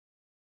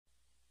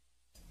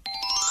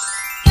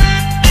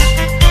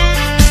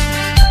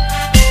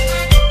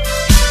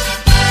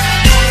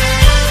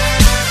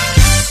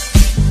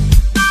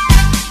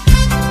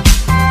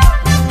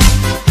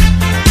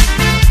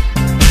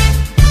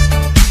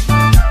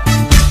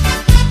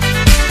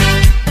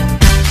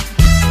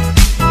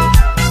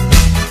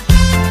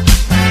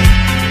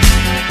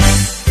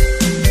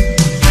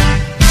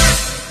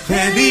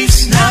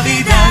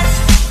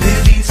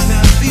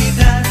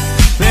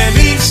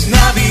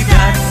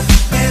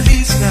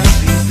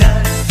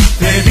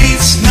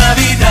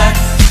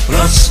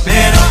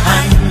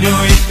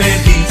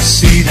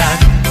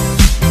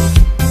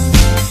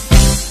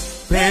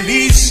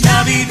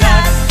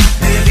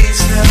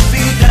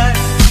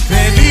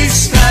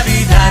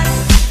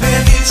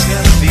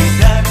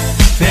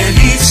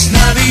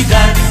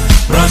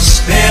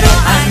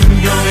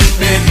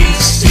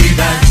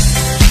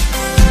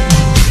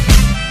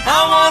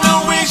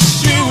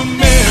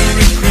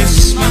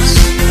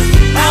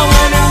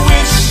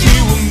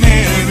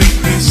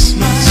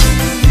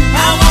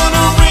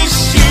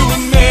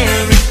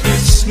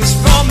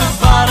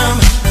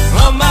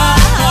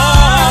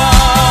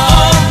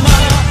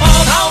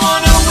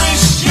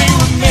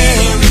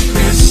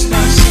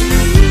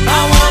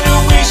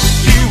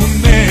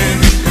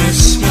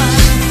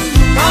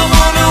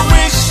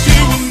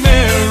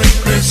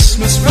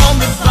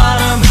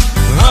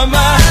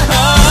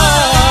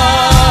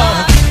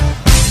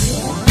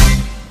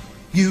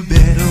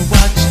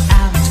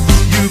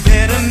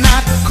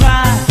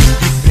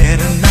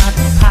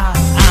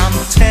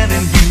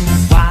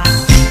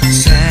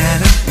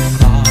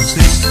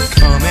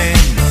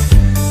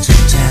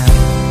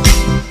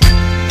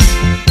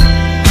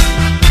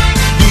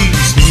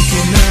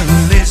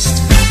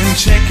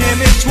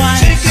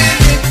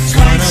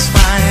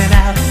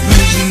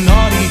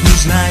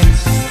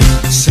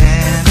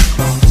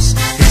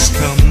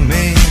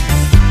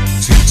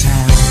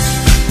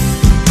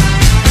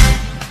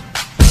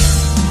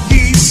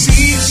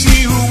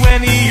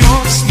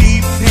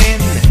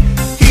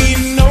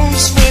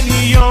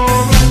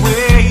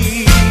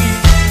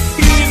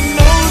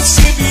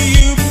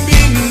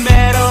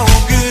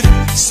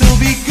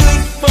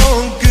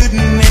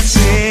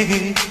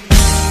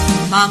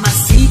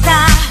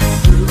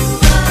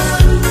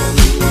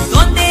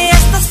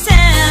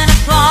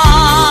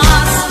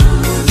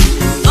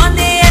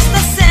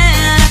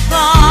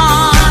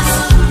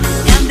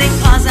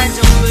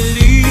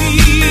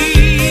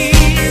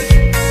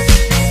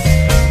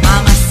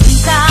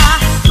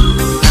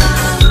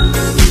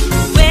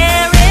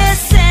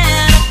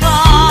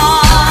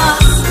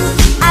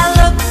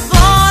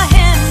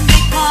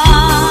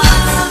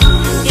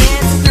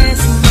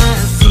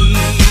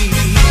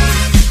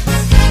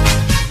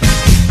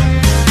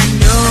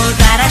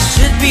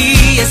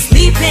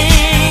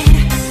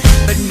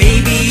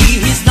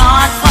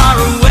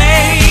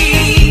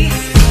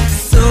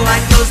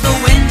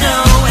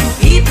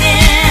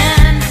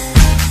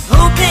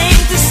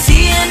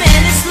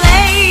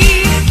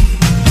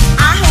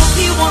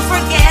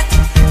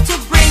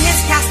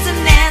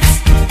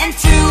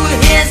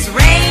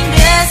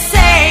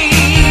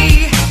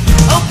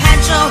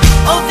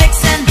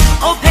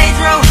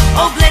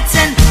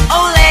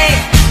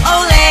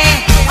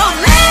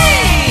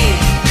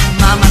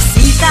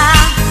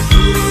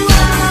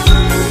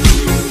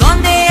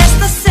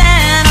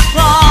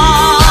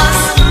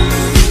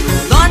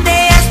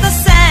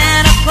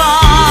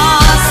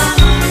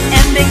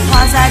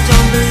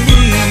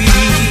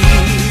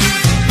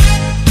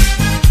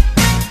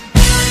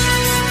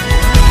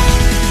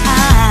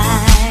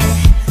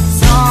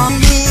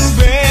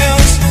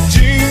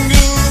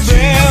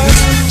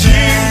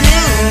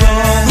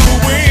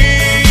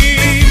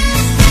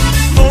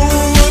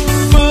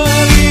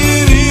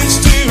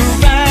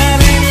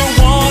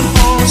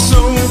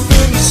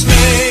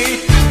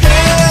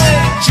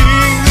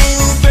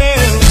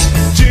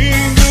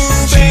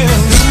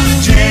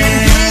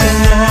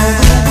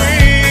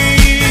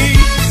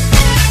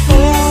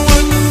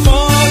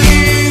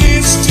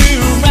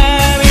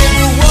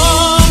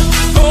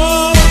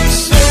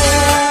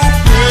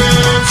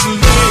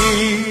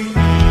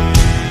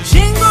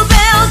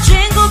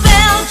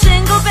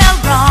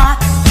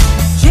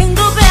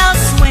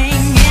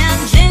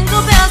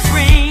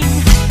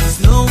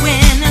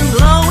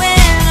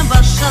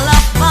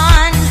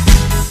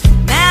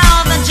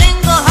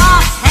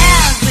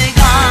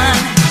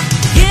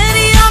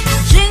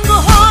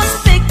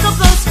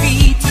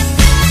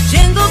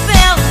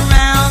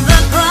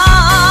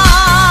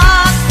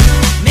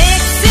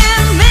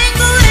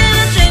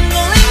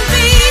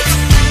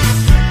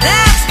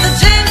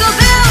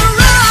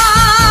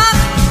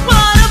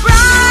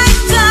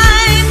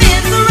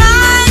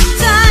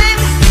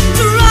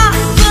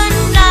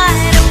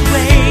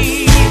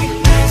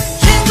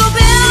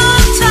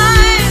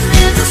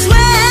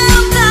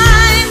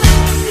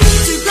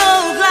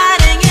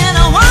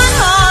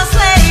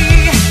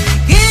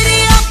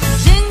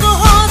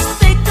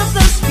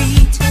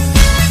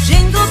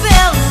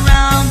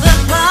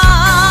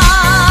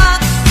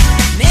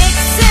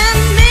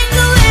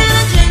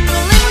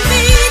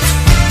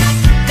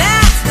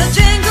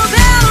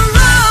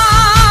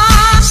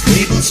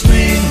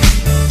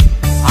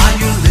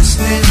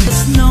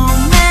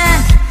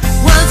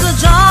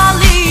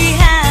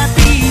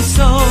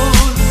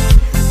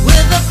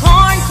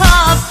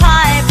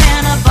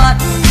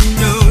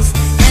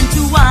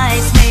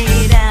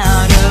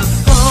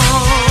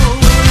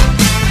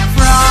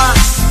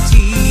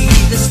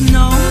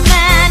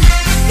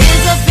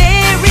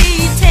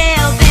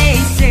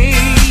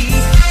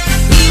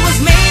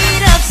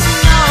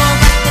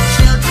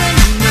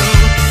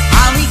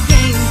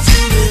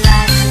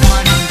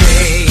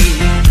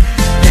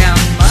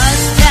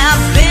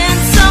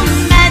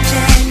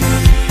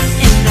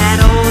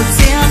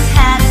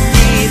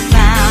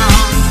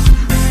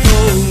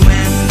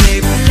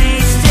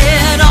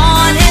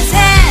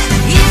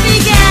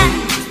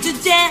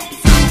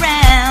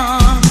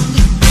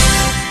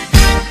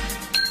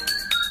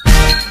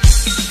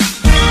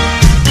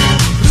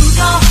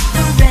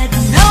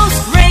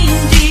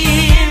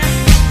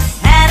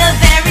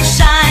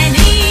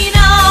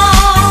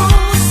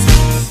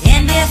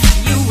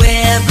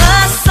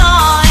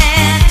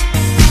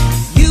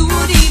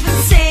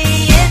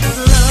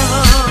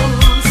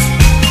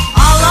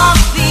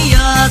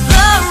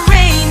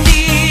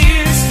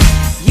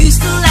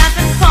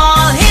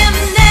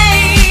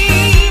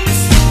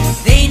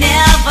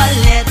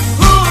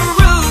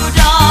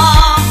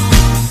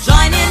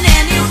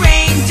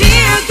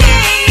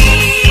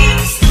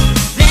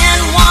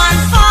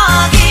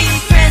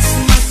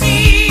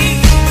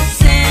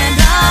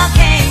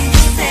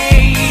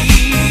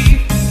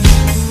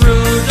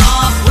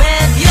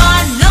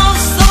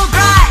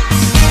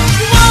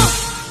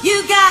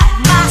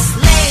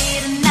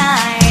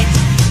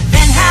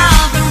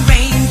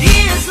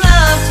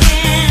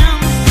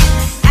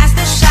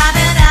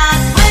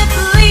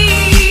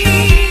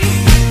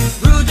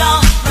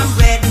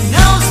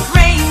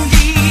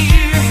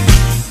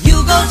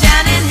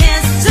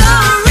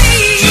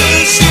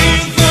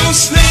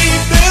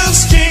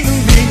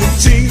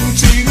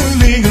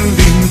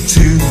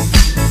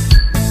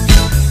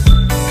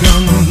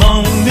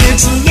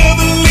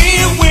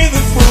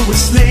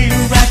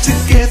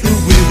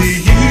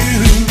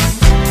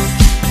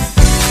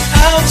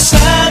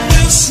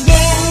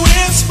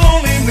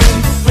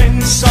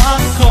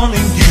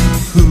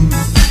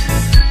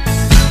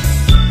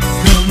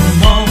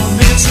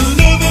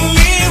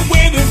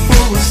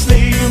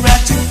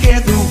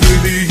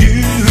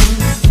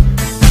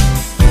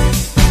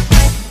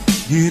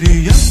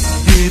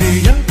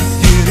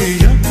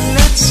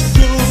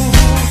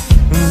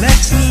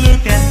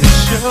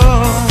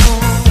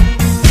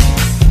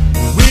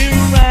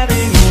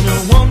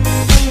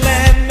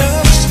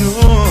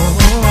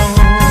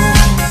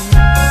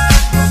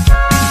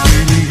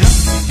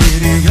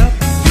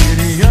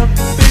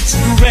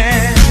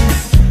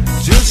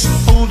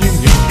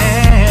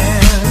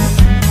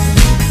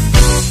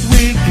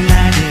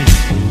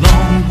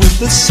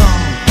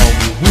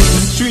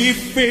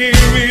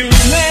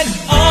fairyland.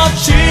 Our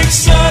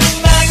cheeks are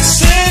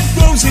nice and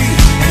rosy,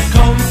 and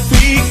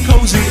comfy,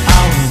 cozy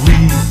are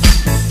we.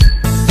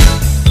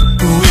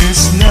 We're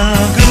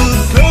snuggled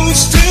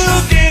close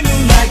together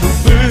like a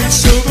bird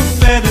so the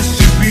feathers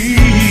should be.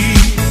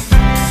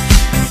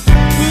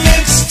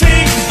 Let's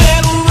take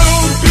that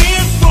road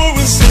before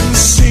us and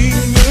sing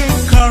a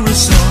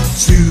chorus or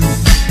two.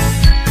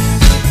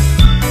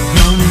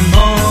 Come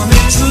on,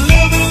 it's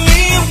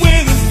lovely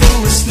weather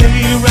for a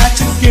sleigh ride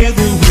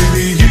together with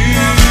you.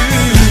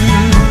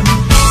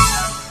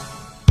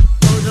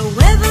 Oh, the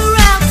weather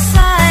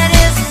outside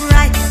is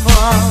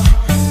frightful,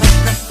 but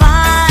the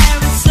fire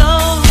is so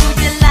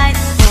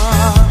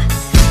delightful.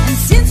 And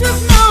since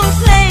we've no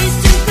place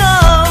to go,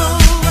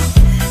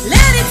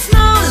 let it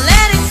snow,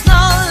 let it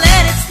snow,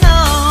 let it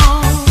snow.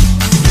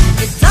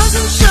 It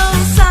doesn't show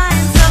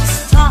signs of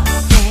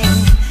stopping,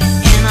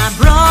 and I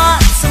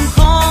brought some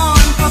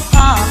corn for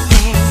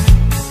popping.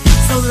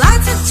 So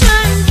lights are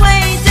turned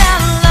way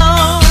down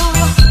low.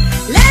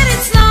 Let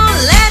it snow,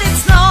 let it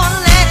snow,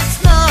 let it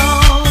snow.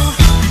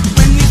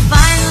 When we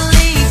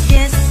finally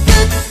kiss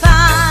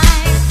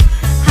goodbye,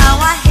 how I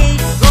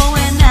hate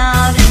going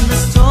out in the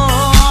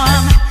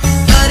storm.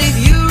 But if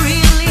you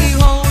really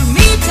hold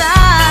me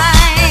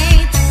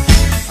tight,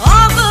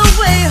 all the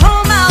way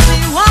home I'll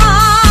be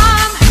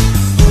warm.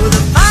 Oh,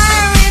 the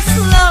fire is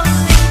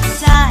slowly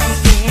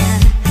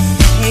dying.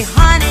 Hey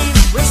honey,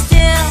 we're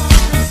still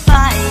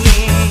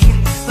fighting.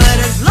 But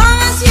as long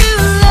as you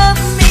love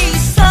me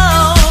so,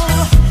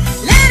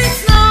 let it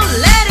snow,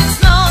 let it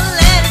snow,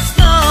 let it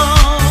snow.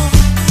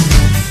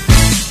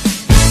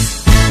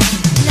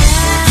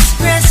 Last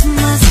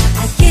Christmas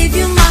I gave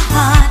you my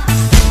heart.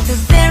 The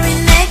very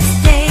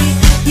next day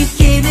you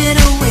gave it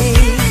away.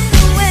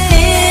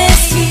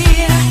 This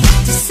year,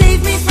 to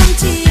save me from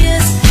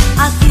tears,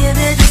 I'll give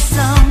it to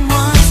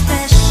someone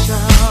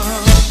special.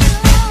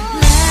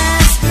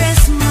 Last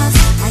Christmas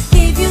I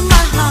gave you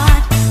my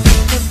heart.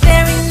 The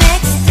very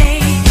next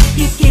day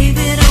you gave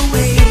it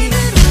away.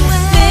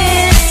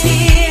 This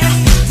year,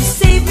 to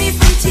save me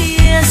from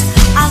tears,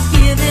 I'll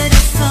give it to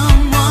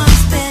someone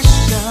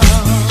special.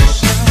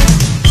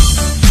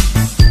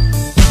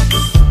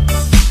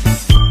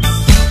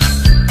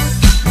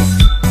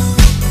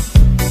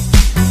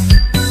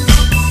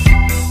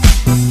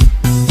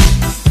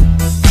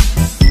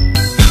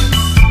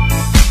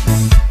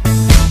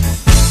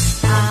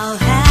 I'll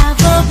have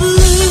a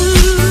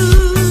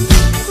blue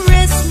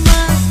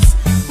Christmas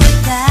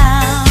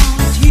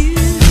without you.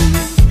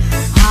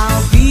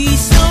 I'll be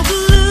so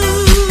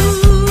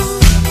blue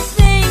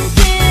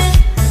thinking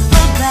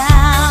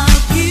about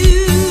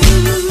you.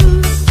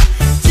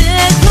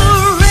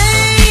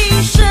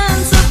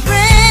 Decorations of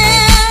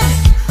red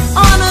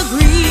on a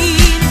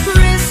green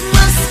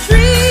Christmas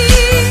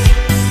tree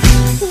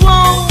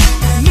won't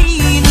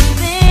mean a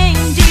thing,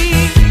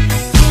 dear,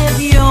 if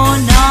you're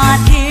not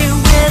here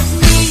with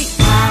me.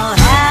 I'll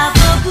have a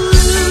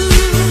blue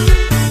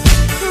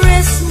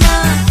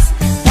Christmas,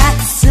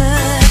 that's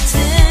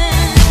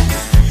certain.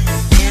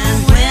 And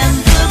when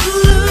the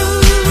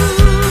blue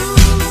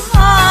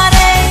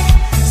heartache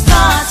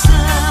starts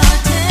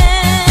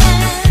hurting,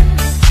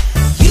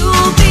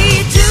 you'll be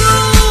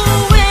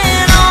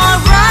doing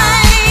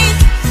alright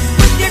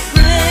with your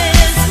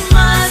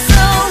Christmas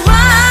so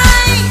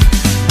white.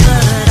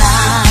 But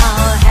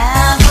I'll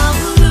have a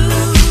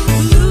blue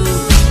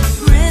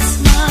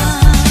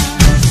Christmas.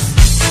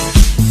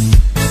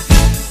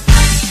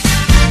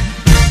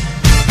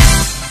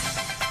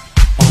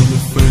 On the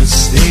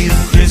first day of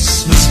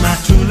Christmas, my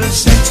true love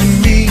sent to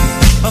me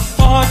a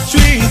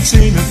partridge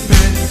in a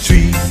pear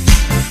tree.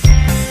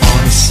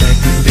 On the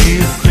second day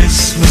of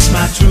Christmas,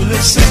 my true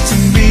love sent to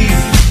me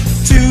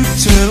 2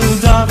 turtle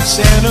doves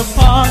and a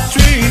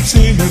partridge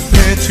in a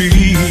pear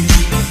tree.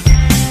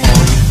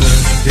 On the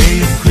third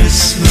day of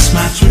Christmas,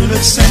 my true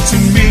love sent to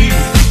me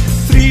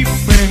 3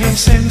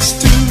 frankincense,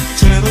 2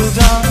 turtle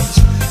doves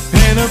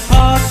and a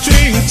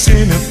partridge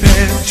in a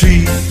pear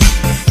tree.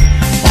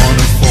 On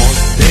the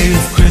fourth day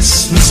of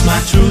Christmas, my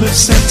true love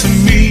sent to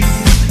me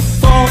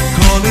 4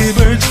 collie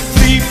birds,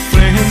 3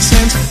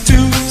 frankincense, 2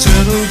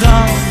 turtle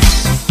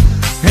doves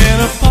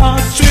and a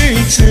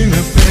partridge in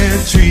a pear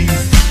tree.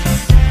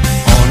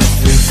 On the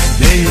fifth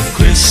day of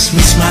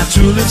Christmas, my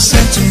true love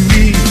sent to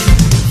me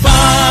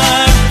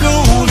 5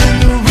 golden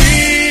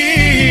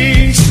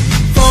rings,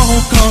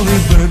 4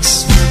 collie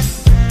birds,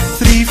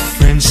 3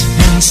 French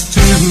hens,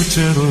 2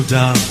 turtle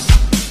doves